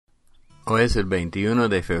Hoy es el 21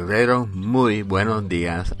 de febrero. Muy buenos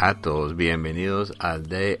días a todos. Bienvenidos al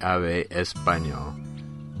DAB Español.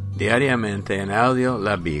 Diariamente en audio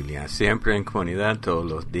la Biblia, siempre en comunidad todos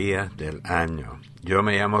los días del año. Yo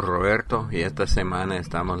me llamo Roberto y esta semana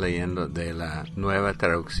estamos leyendo de la Nueva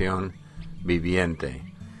Traducción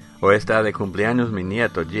Viviente. Hoy está de cumpleaños mi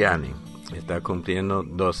nieto Gianni. Está cumpliendo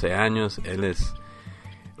 12 años. Él es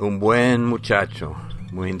un buen muchacho,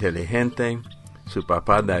 muy inteligente. Su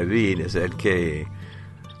papá David es el que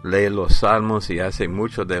lee los salmos y hace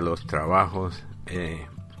muchos de los trabajos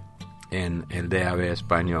en el DAB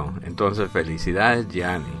Español. Entonces, felicidades,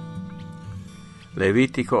 Gianni.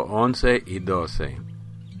 Levítico 11 y 12.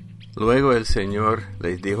 Luego el Señor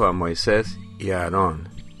les dijo a Moisés y a Aarón: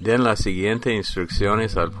 den las siguientes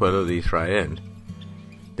instrucciones al pueblo de Israel.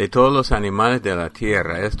 De todos los animales de la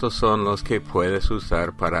tierra, estos son los que puedes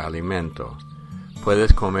usar para alimento.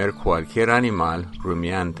 Puedes comer cualquier animal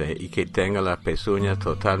rumiante y que tenga las pezuñas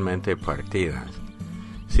totalmente partidas.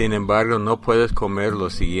 Sin embargo, no puedes comer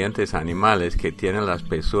los siguientes animales que tienen las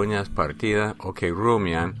pezuñas partidas o que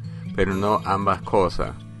rumian, pero no ambas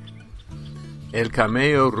cosas. El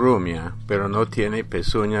camello rumia, pero no tiene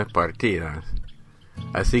pezuñas partidas,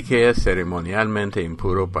 así que es ceremonialmente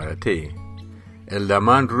impuro para ti. El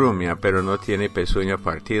damán rumia, pero no tiene pezuñas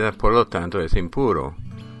partidas, por lo tanto es impuro.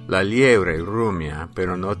 La liebre rumia,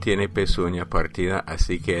 pero no tiene pezuña partida,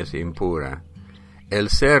 así que es impura. El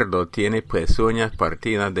cerdo tiene pezuñas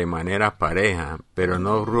partidas de manera pareja, pero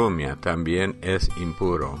no rumia, también es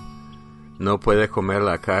impuro. No puedes comer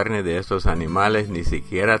la carne de estos animales, ni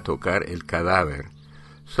siquiera tocar el cadáver.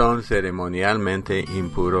 Son ceremonialmente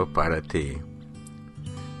impuros para ti.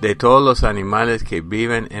 De todos los animales que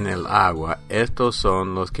viven en el agua, estos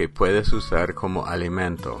son los que puedes usar como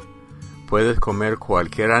alimento. Puedes comer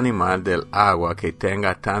cualquier animal del agua que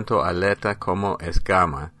tenga tanto aleta como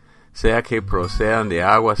escama, sea que procedan de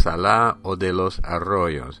agua salada o de los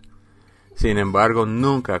arroyos. Sin embargo,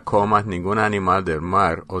 nunca comas ningún animal del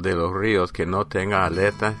mar o de los ríos que no tenga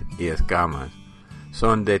aletas y escamas.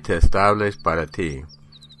 Son detestables para ti.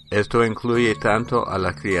 Esto incluye tanto a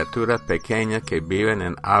las criaturas pequeñas que viven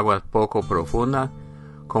en aguas poco profundas,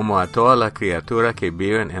 como a todas las criaturas que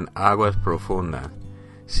viven en aguas profundas.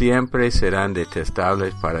 Siempre serán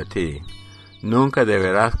detestables para ti. Nunca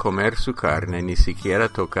deberás comer su carne, ni siquiera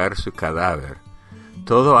tocar su cadáver.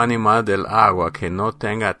 Todo animal del agua que no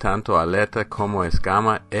tenga tanto aleta como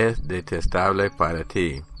escama es detestable para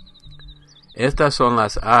ti. Estas son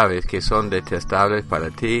las aves que son detestables para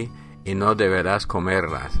ti y no deberás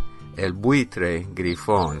comerlas: el buitre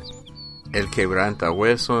grifón, el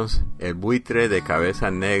quebrantahuesos, el buitre de cabeza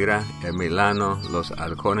negra, el milano, los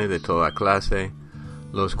halcones de toda clase,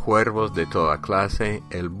 los cuervos de toda clase,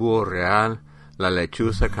 el búho real, la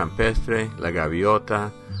lechuza campestre, la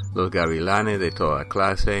gaviota, los gavilanes de toda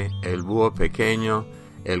clase, el búho pequeño,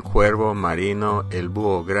 el cuervo marino, el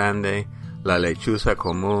búho grande, la lechuza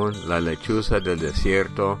común, la lechuza del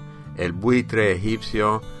desierto, el buitre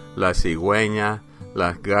egipcio, la cigüeña,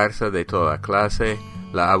 las garzas de toda clase,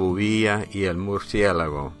 la abubilla y el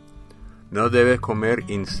murciélago. No debes comer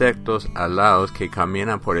insectos alados que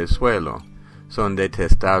caminan por el suelo. Son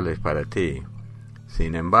detestables para ti.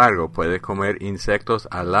 Sin embargo, puedes comer insectos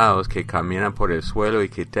alados que caminan por el suelo y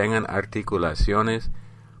que tengan articulaciones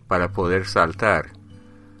para poder saltar.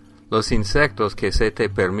 Los insectos que se te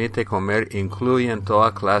permite comer incluyen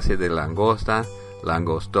toda clase de langostas,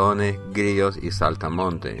 langostones, grillos y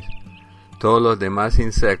saltamontes. Todos los demás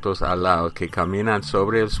insectos alados que caminan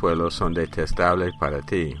sobre el suelo son detestables para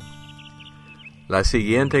ti. Las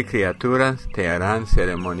siguientes criaturas te harán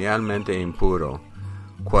ceremonialmente impuro.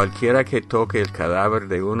 Cualquiera que toque el cadáver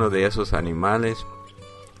de uno de esos animales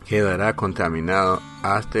quedará contaminado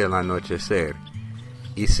hasta el anochecer.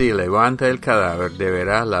 Y si levanta el cadáver,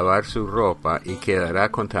 deberá lavar su ropa y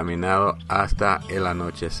quedará contaminado hasta el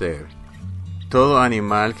anochecer. Todo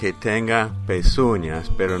animal que tenga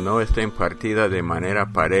pezuñas, pero no estén partidas de manera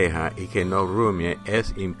pareja y que no rumie,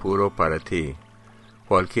 es impuro para ti.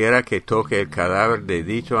 Cualquiera que toque el cadáver de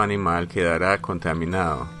dicho animal quedará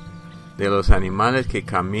contaminado. De los animales que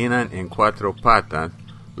caminan en cuatro patas,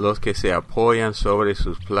 los que se apoyan sobre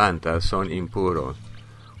sus plantas son impuros.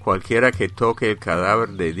 Cualquiera que toque el cadáver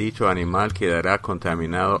de dicho animal quedará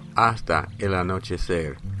contaminado hasta el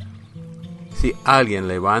anochecer. Si alguien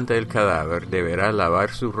levanta el cadáver, deberá lavar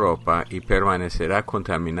su ropa y permanecerá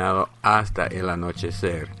contaminado hasta el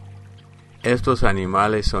anochecer. Estos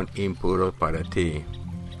animales son impuros para ti.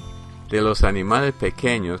 De los animales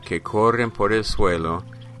pequeños que corren por el suelo,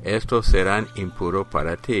 estos serán impuros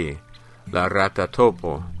para ti: la rata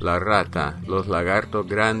topo, la rata, los lagartos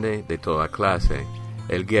grandes de toda clase,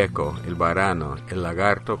 el gecko, el varano, el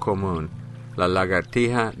lagarto común, la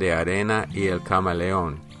lagartija de arena y el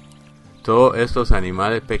camaleón. Todos estos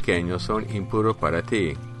animales pequeños son impuros para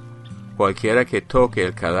ti. Cualquiera que toque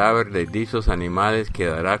el cadáver de dichos animales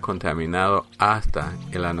quedará contaminado hasta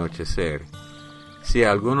el anochecer. Si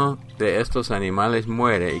alguno de estos animales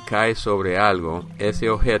muere y cae sobre algo,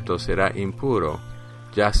 ese objeto será impuro,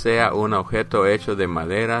 ya sea un objeto hecho de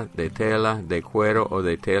madera, de tela, de cuero o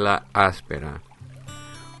de tela áspera.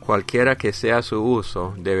 Cualquiera que sea su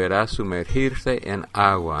uso, deberá sumergirse en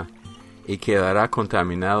agua y quedará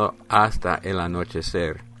contaminado hasta el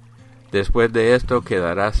anochecer. Después de esto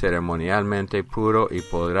quedará ceremonialmente puro y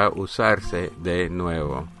podrá usarse de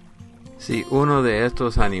nuevo. Si uno de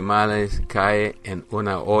estos animales cae en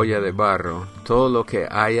una olla de barro, todo lo que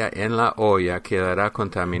haya en la olla quedará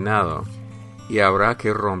contaminado, y habrá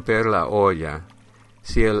que romper la olla.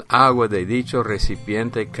 Si el agua de dicho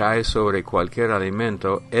recipiente cae sobre cualquier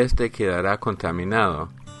alimento, éste quedará contaminado,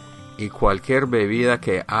 y cualquier bebida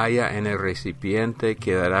que haya en el recipiente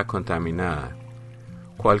quedará contaminada.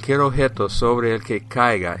 Cualquier objeto sobre el que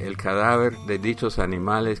caiga el cadáver de dichos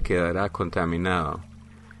animales quedará contaminado.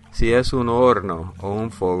 Si es un horno o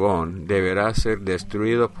un fogón, deberá ser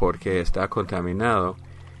destruido porque está contaminado,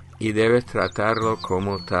 y debes tratarlo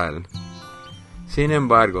como tal. Sin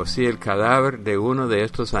embargo, si el cadáver de uno de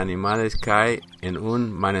estos animales cae en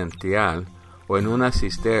un manantial o en una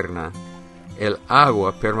cisterna, el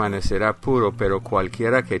agua permanecerá puro, pero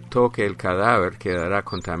cualquiera que toque el cadáver quedará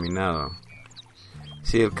contaminado.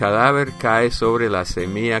 Si el cadáver cae sobre la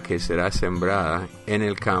semilla que será sembrada en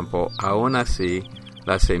el campo, aún así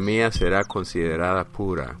la semilla será considerada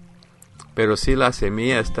pura. Pero si la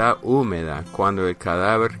semilla está húmeda cuando el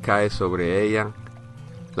cadáver cae sobre ella,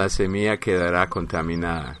 la semilla quedará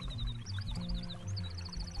contaminada.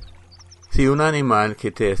 Si un animal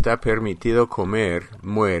que te está permitido comer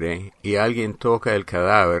muere y alguien toca el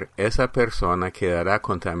cadáver, esa persona quedará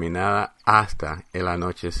contaminada hasta el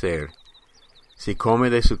anochecer. Si come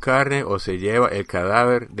de su carne o se lleva el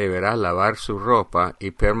cadáver, deberá lavar su ropa y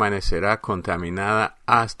permanecerá contaminada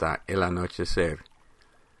hasta el anochecer.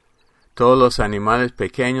 Todos los animales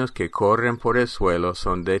pequeños que corren por el suelo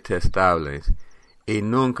son detestables, y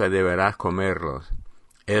nunca deberás comerlos.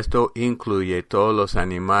 Esto incluye todos los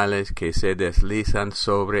animales que se deslizan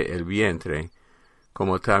sobre el vientre,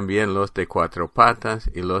 como también los de 4 patas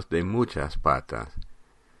y los de muchas patas.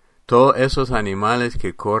 Todos esos animales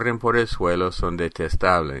que corren por el suelo son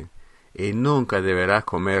detestables, y nunca deberás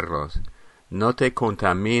comerlos. No te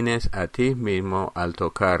contamines a ti mismo al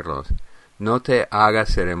tocarlos. No te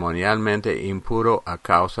hagas ceremonialmente impuro a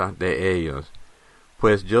causa de ellos.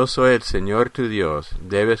 Pues yo soy el Señor tu Dios,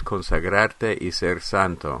 debes consagrarte y ser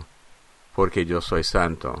santo, porque yo soy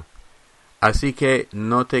santo. Así que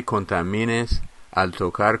no te contamines al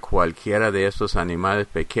tocar cualquiera de estos animales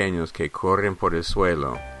pequeños que corren por el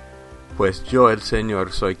suelo. Pues yo el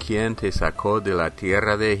Señor soy quien te sacó de la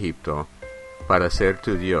tierra de Egipto para ser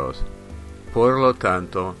tu Dios. Por lo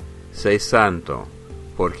tanto, sé santo,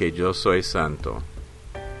 porque yo soy santo.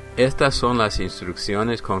 Estas son las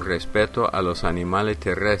instrucciones con respecto a los animales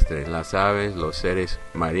terrestres, las aves, los seres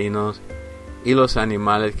marinos y los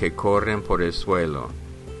animales que corren por el suelo.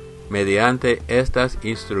 Mediante estas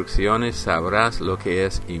instrucciones sabrás lo que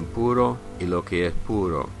es impuro y lo que es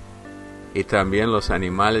puro, y también los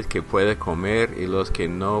animales que puedes comer y los que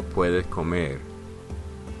no puedes comer.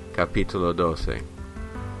 Capítulo 12.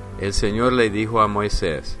 El Señor le dijo a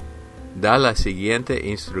Moisés: da las siguientes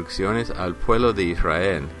instrucciones al pueblo de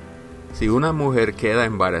Israel. Si una mujer queda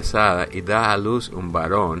embarazada y da a luz un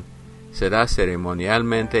varón, será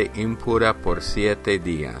ceremonialmente impura por 7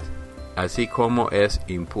 días, así como es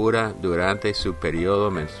impura durante su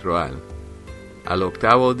periodo menstrual. Al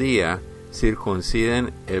 8º día,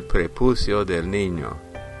 circunciden el prepucio del niño.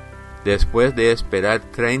 Después de esperar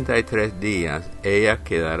 33 días, ella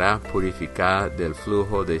quedará purificada del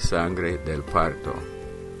flujo de sangre del parto.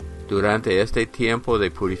 Durante este tiempo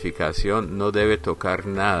de purificación no debe tocar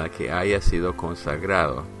nada que haya sido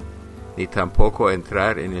consagrado, ni tampoco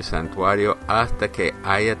entrar en el santuario hasta que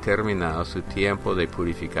haya terminado su tiempo de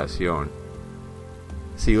purificación.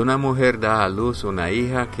 Si una mujer da a luz una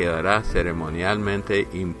hija, quedará ceremonialmente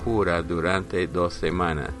impura durante 2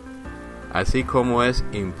 semanas, así como es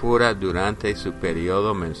impura durante su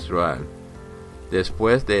periodo menstrual.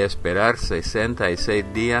 Después de esperar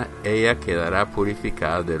 66 días, ella quedará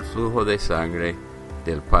purificada del flujo de sangre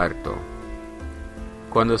del parto.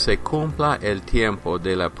 Cuando se cumpla el tiempo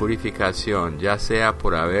de la purificación, ya sea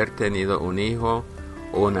por haber tenido un hijo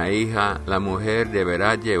o una hija, la mujer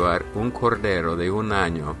deberá llevar un cordero de 1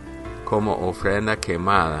 año como ofrenda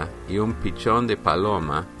quemada y un pichón de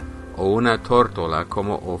paloma o una tórtola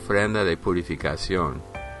como ofrenda de purificación.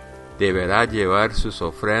 Deberá llevar sus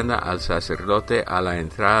ofrendas al sacerdote a la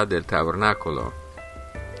entrada del tabernáculo.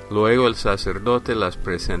 Luego el sacerdote las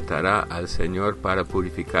presentará al Señor para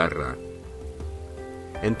purificarla.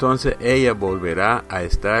 Entonces ella volverá a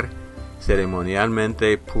estar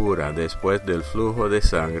ceremonialmente pura después del flujo de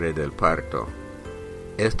sangre del parto.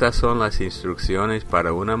 Estas son las instrucciones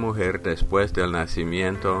para una mujer después del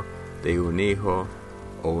nacimiento de un hijo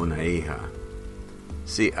o una hija.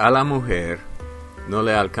 Si a la mujer no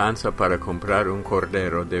le alcanza para comprar un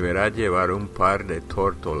cordero, deberá llevar un par de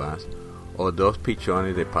tórtolas o 2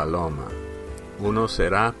 pichones de paloma. Uno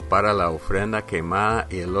será para la ofrenda quemada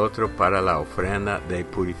y el otro para la ofrenda de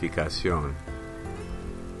purificación.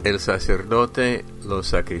 El sacerdote lo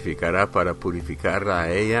sacrificará para purificarla a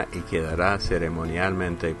ella y quedará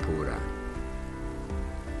ceremonialmente pura.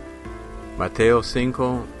 Mateo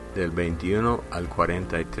 5, del 21 al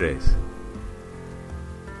 43.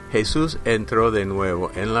 Jesús entró de nuevo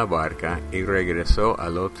en la barca y regresó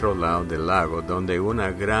al otro lado del lago, donde una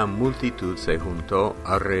gran multitud se juntó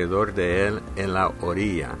alrededor de él en la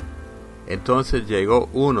orilla. Entonces llegó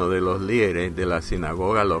uno de los líderes de la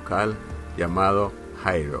sinagoga local, llamado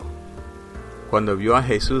Jairo. Cuando vio a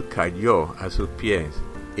Jesús, cayó a sus pies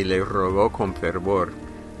y le rogó con fervor.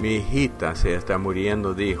 Mi hijita se está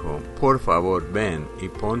muriendo, dijo. Por favor, ven y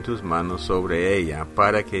pon tus manos sobre ella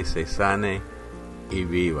para que se sane y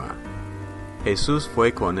viva. Jesús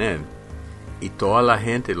fue con él, y toda la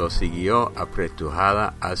gente lo siguió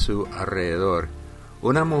apretujada a su alrededor.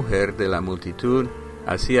 Una mujer de la multitud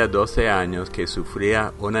hacía 12 años que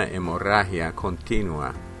sufría una hemorragia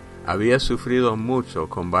continua. Había sufrido mucho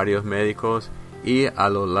con varios médicos y a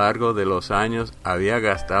lo largo de los años había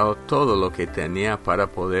gastado todo lo que tenía para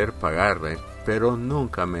poder pagarle, pero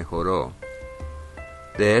nunca mejoró.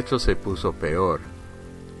 De hecho, se puso peor.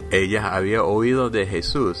 Ella había oído de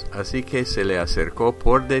Jesús, así que se le acercó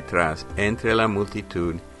por detrás entre la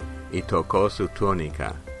multitud y tocó su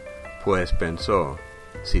túnica, pues pensó,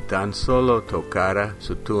 si tan solo tocara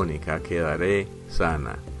su túnica quedaré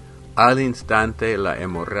sana. Al instante la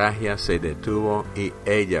hemorragia se detuvo y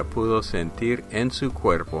ella pudo sentir en su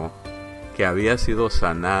cuerpo que había sido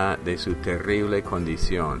sanada de su terrible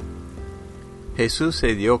condición. Jesús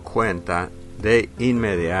se dio cuenta de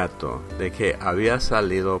inmediato de que había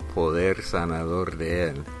salido poder sanador de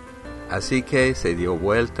él. Así que se dio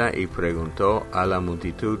vuelta y preguntó a la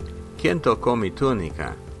multitud, ¿quién tocó mi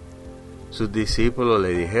túnica? Sus discípulos le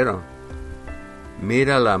dijeron,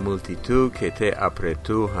 mira la multitud que te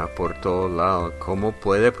apretuja por todos lados, ¿cómo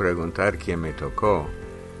puede preguntar quién me tocó?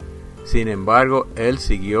 Sin embargo, él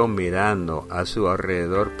siguió mirando a su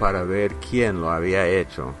alrededor para ver quién lo había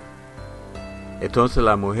hecho. Entonces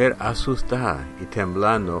la mujer, asustada y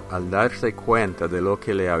temblando al darse cuenta de lo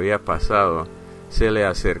que le había pasado, se le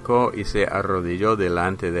acercó y se arrodilló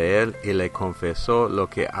delante de él y le confesó lo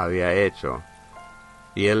que había hecho.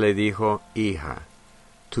 Y él le dijo, hija,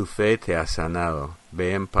 tu fe te ha sanado,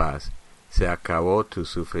 ve en paz, se acabó tu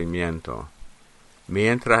sufrimiento.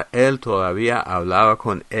 Mientras él todavía hablaba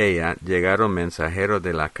con ella, llegaron mensajeros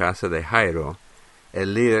de la casa de Jairo,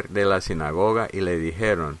 el líder de la sinagoga, y le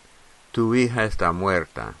dijeron, tu hija está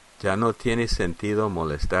muerta, ya no tiene sentido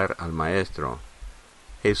molestar al maestro.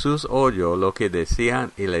 Jesús oyó lo que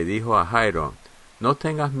decían y le dijo a Jairo, no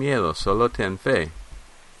tengas miedo, solo ten fe.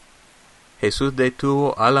 Jesús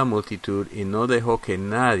detuvo a la multitud y no dejó que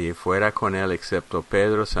nadie fuera con él excepto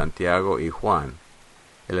Pedro, Santiago y Juan,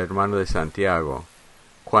 el hermano de Santiago.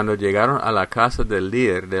 Cuando llegaron a la casa del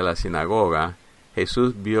líder de la sinagoga,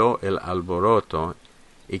 Jesús vio el alboroto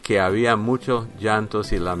y que había muchos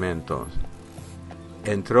llantos y lamentos.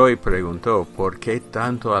 Entró y preguntó, ¿por qué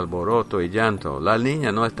tanto alboroto y llanto? La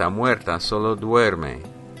niña no está muerta, solo duerme.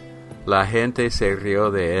 La gente se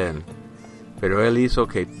rió de él, pero él hizo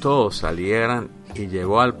que todos salieran y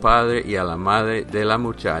llevó al padre y a la madre de la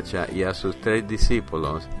muchacha y a sus 3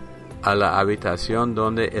 discípulos a la habitación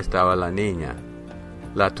donde estaba la niña.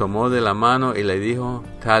 La tomó de la mano y le dijo,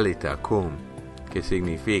 Talita cum, que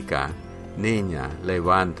significa, niña,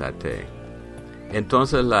 levántate.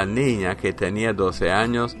 Entonces la niña, que tenía 12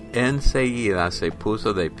 años, enseguida se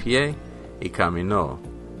puso de pie y caminó.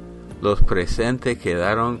 Los presentes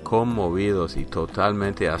quedaron conmovidos y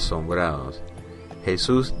totalmente asombrados.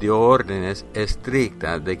 Jesús dio órdenes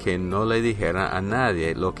estrictas de que no le dijeran a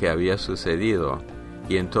nadie lo que había sucedido,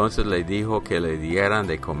 y entonces le dijo que le dieran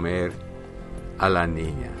de comer a la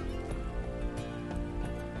niña.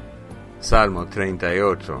 Salmo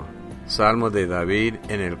 38. Salmo de David,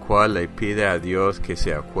 en el cual le pide a Dios que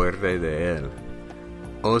se acuerde de él.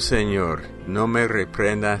 Oh Señor, no me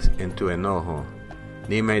reprendas en tu enojo,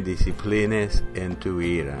 ni me disciplines en tu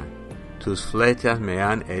ira. Tus flechas me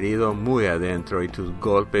han herido muy adentro y tus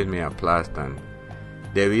golpes me aplastan.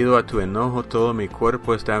 Debido a tu enojo todo mi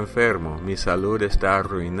cuerpo está enfermo, mi salud está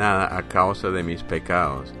arruinada a causa de mis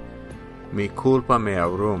pecados. Mi culpa me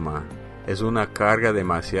abruma, es una carga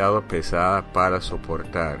demasiado pesada para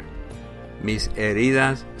soportar. Mis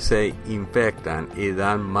heridas se infectan y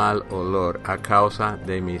dan mal olor a causa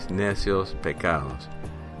de mis necios pecados.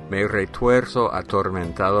 Me retuerzo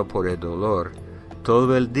atormentado por el dolor.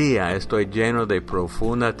 Todo el día estoy lleno de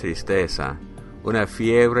profunda tristeza. Una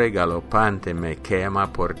fiebre galopante me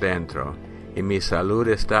quema por dentro, y mi salud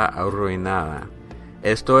está arruinada.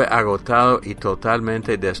 Estoy agotado y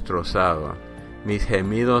totalmente destrozado. Mis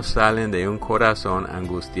gemidos salen de un corazón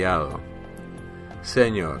angustiado.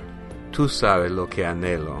 Señor, tú sabes lo que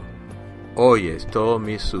anhelo. Oyes todos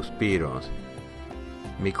mis suspiros.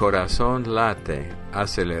 Mi corazón late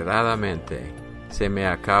aceleradamente. Se me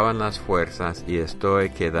acaban las fuerzas y estoy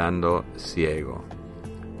quedando ciego.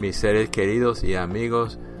 Mis seres queridos y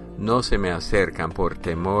amigos no se me acercan por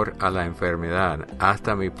temor a la enfermedad.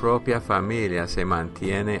 Hasta mi propia familia se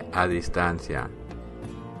mantiene a distancia.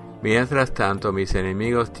 Mientras tanto, mis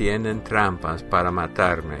enemigos tienden trampas para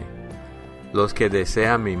matarme. Los que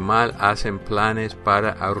desean mi mal hacen planes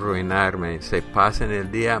para arruinarme, se pasan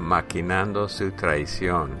el día maquinando su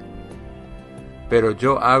traición. Pero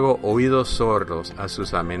yo hago oídos sordos a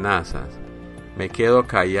sus amenazas. Me quedo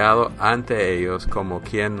callado ante ellos como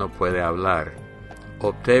quien no puede hablar.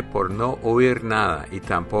 Opté por no oír nada y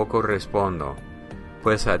tampoco respondo.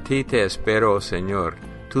 Pues a ti te espero, oh Señor.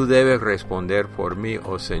 Tú debes responder por mí,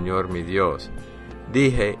 oh Señor mi Dios.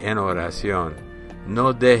 Dije en oración: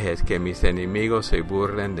 no dejes que mis enemigos se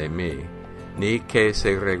burlen de mí, ni que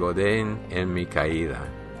se regodeen en mi caída.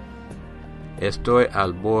 Estoy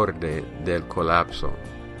al borde del colapso,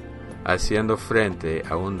 haciendo frente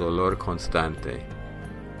a un dolor constante.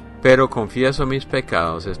 Pero confieso mis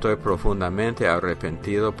pecados, estoy profundamente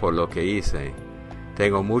arrepentido por lo que hice.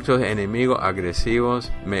 Tengo muchos enemigos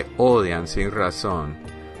agresivos, me odian sin razón,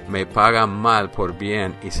 me pagan mal por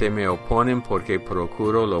bien y se me oponen porque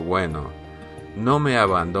procuro lo bueno. No me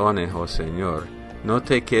abandones, oh Señor, no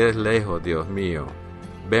te quedes lejos, Dios mío.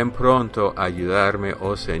 Ven pronto a ayudarme,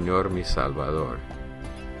 oh Señor mi Salvador.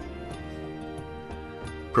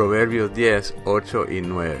 Proverbios 10, 8 y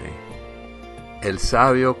 9. El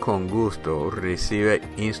sabio con gusto recibe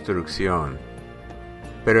instrucción,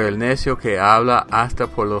 pero el necio que habla hasta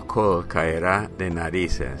por los codos caerá de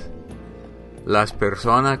narices. Las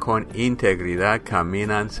personas con integridad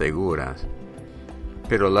caminan seguras,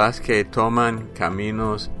 pero las que toman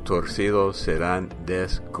caminos torcidos serán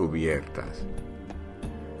descubiertas.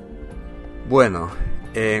 Bueno,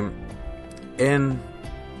 en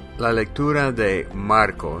la lectura de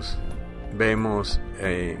Marcos vemos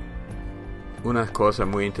una cosa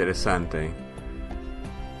muy interesante,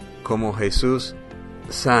 como Jesús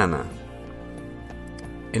sana.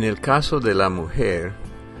 En el caso de la mujer,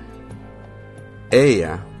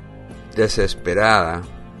 ella, desesperada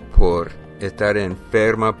por estar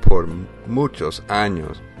enferma por muchos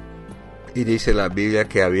años, y dice la Biblia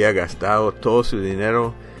que había gastado todo su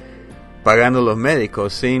dinero pagando los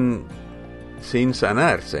médicos sin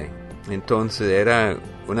sanarse. Entonces era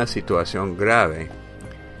una situación grave.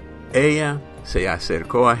 Ella se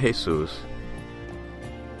acercó a Jesús,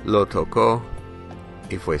 lo tocó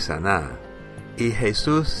y fue sanada. Y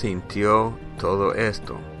Jesús sintió todo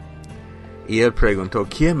esto. Y él preguntó: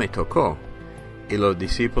 ¿quién me tocó? Y los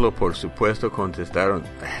discípulos, por supuesto, contestaron: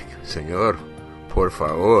 Señor, por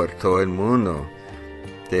favor, todo el mundo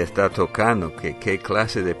te está tocando. ¿Qué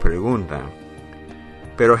clase de pregunta?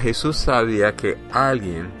 Pero Jesús sabía que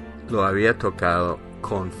alguien lo había tocado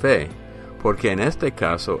con fe, porque en este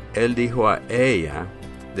caso él dijo a ella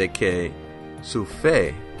de que su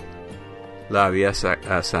fe la había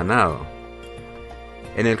sanado.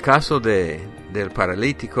 En el caso del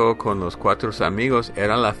paralítico con los 4 amigos,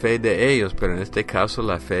 era la fe de ellos, pero en este caso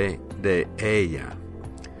la fe de ella.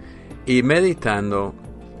 Y meditando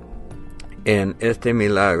en este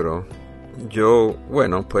milagro, yo,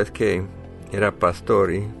 pues que era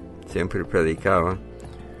pastor y siempre predicaba,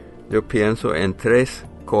 yo pienso en 3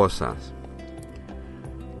 cosas.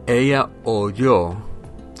 Ella oyó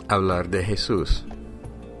hablar de Jesús.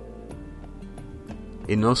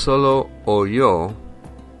 Y no solo oyó,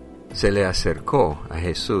 se le acercó a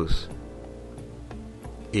Jesús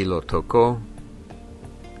y lo tocó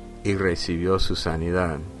y recibió su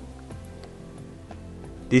sanidad.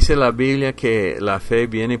 Dice la Biblia que la fe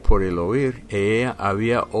viene por el oír, y ella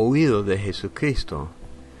había oído de Jesucristo,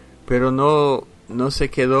 pero no no se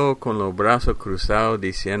quedó con los brazos cruzados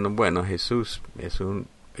diciendo, bueno, Jesús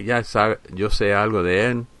ya sabe, yo sé algo de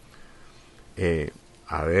él,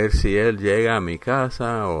 a ver si él llega a mi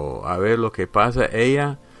casa o a ver lo que pasa.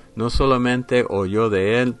 Ella no solamente oyó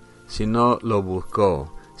de él, sino lo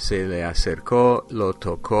buscó, se le acercó, lo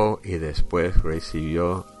tocó y después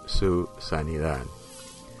recibió su sanidad.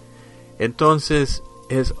 Entonces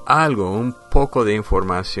es algo, un poco de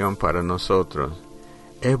información para nosotros.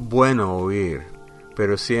 Es bueno oír,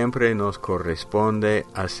 pero siempre nos corresponde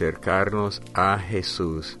acercarnos a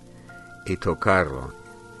Jesús y tocarlo.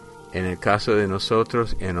 En el caso de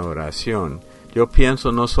nosotros, en oración, yo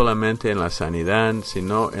pienso no solamente en la sanidad,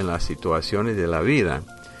 sino en las situaciones de la vida.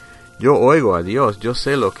 Yo oigo a Dios, yo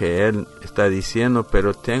sé lo que Él está diciendo,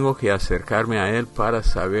 pero tengo que acercarme a Él para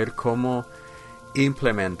saber cómo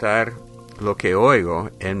implementar lo que oigo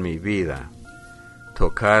en mi vida,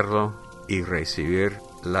 tocarlo y recibir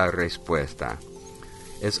la respuesta.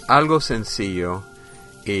 Es algo sencillo,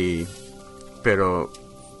 pero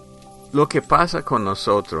lo que pasa con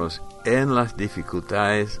nosotros en las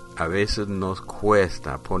dificultades a veces nos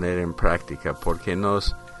cuesta poner en práctica porque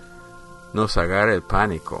nos agarra el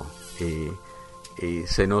pánico y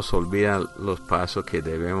se nos olvidan los pasos que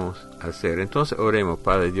debemos hacer. Entonces oremos.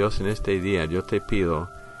 Padre Dios, en este día yo te pido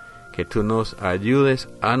que tú nos ayudes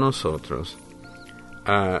a nosotros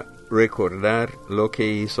a recordar lo que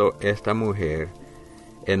hizo esta mujer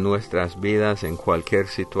en nuestras vidas en cualquier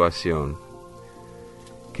situación.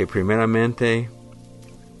 Que primeramente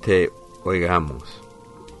te oigamos,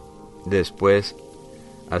 después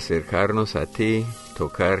acercarnos a ti,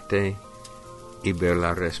 tocarte y ver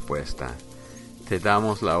la respuesta. Te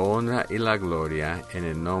damos la honra y la gloria en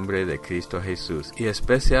el nombre de Cristo Jesús, y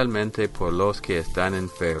especialmente por los que están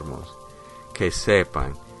enfermos, que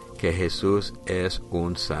sepan que Jesús es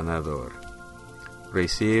un sanador.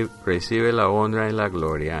 Recibe la honra y la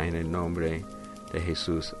gloria en el nombre de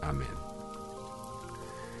Jesús. Amén.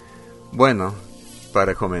 Bueno,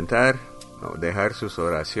 para comentar o dejar sus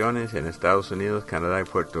oraciones en Estados Unidos, Canadá y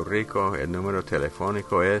Puerto Rico, el número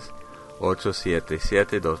telefónico es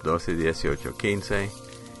 877-212-1815.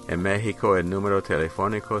 En México, el número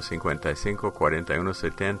telefónico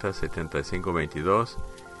 55-4170-7522.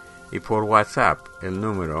 Y por WhatsApp, el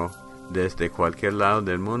número desde cualquier lado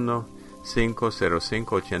del mundo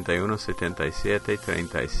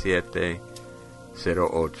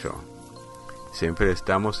 505-8177-3708. Siempre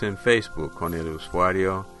estamos en Facebook con el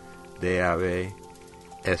usuario DAB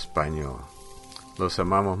Español. Los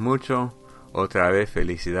amamos mucho. Otra vez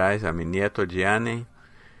felicidades a mi nieto Gianni.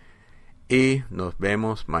 Y nos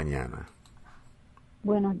vemos mañana.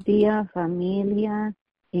 Buenos días, familia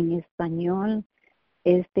en español.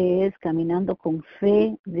 Este es Caminando con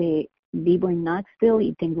Fe. Vivo en Knoxville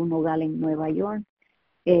y tengo un hogar en Nueva York.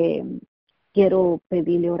 Quiero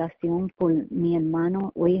pedirle oración por mi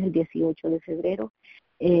hermano. Hoy es el 18 de febrero.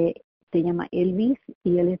 Se llama Elvis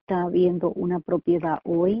y él está viendo una propiedad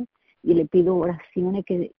hoy. Y le pido oraciones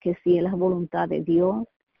que si es la voluntad de Dios,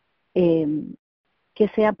 que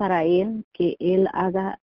sea para él, que él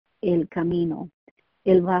haga el camino.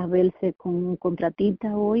 Él va a verse con un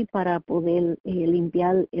contratista hoy para poder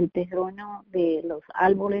limpiar el terreno de los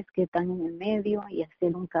árboles que están en el medio y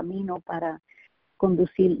hacer un camino para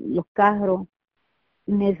conducir los carros.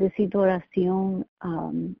 Necesito oración.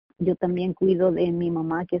 Yo también cuido de mi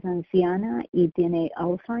mamá, que es anciana y tiene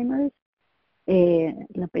Alzheimer's,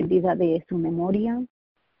 la pérdida de su memoria.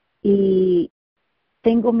 Y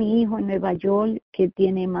tengo mi hijo en Nueva York que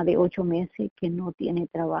tiene más de 8 meses, que no tiene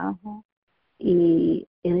trabajo y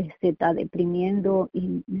él se está deprimiendo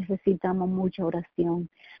y necesitamos mucha oración.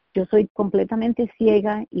 Yo soy completamente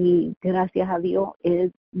ciega y gracias a Dios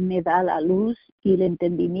Él me da la luz y el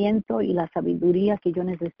entendimiento y la sabiduría que yo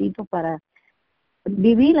necesito para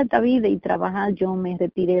vivir esta vida y trabajar. Yo me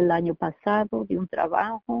retiré el año pasado de un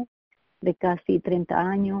trabajo de casi 30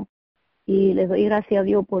 años y le doy gracias a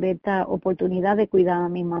Dios por esta oportunidad de cuidar a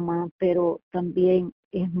mi mamá, pero también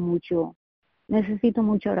es mucho. Necesito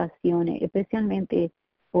muchas oraciones, especialmente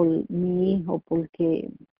por mi hijo,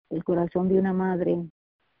 porque el corazón de una madre,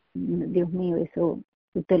 Dios mío, eso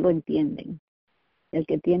usted lo entiende. El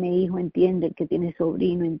que tiene hijo entiende, el que tiene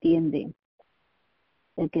sobrino entiende,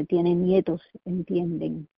 el que tiene nietos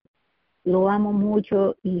entienden. Lo amo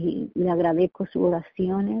mucho y le agradezco sus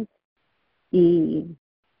oraciones y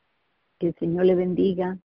que el Señor le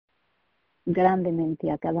bendiga grandemente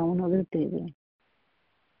a cada uno de ustedes.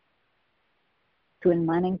 Su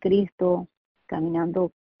hermana en Cristo,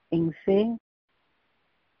 caminando en fe,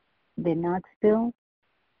 de Knoxville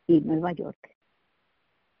y Nueva York.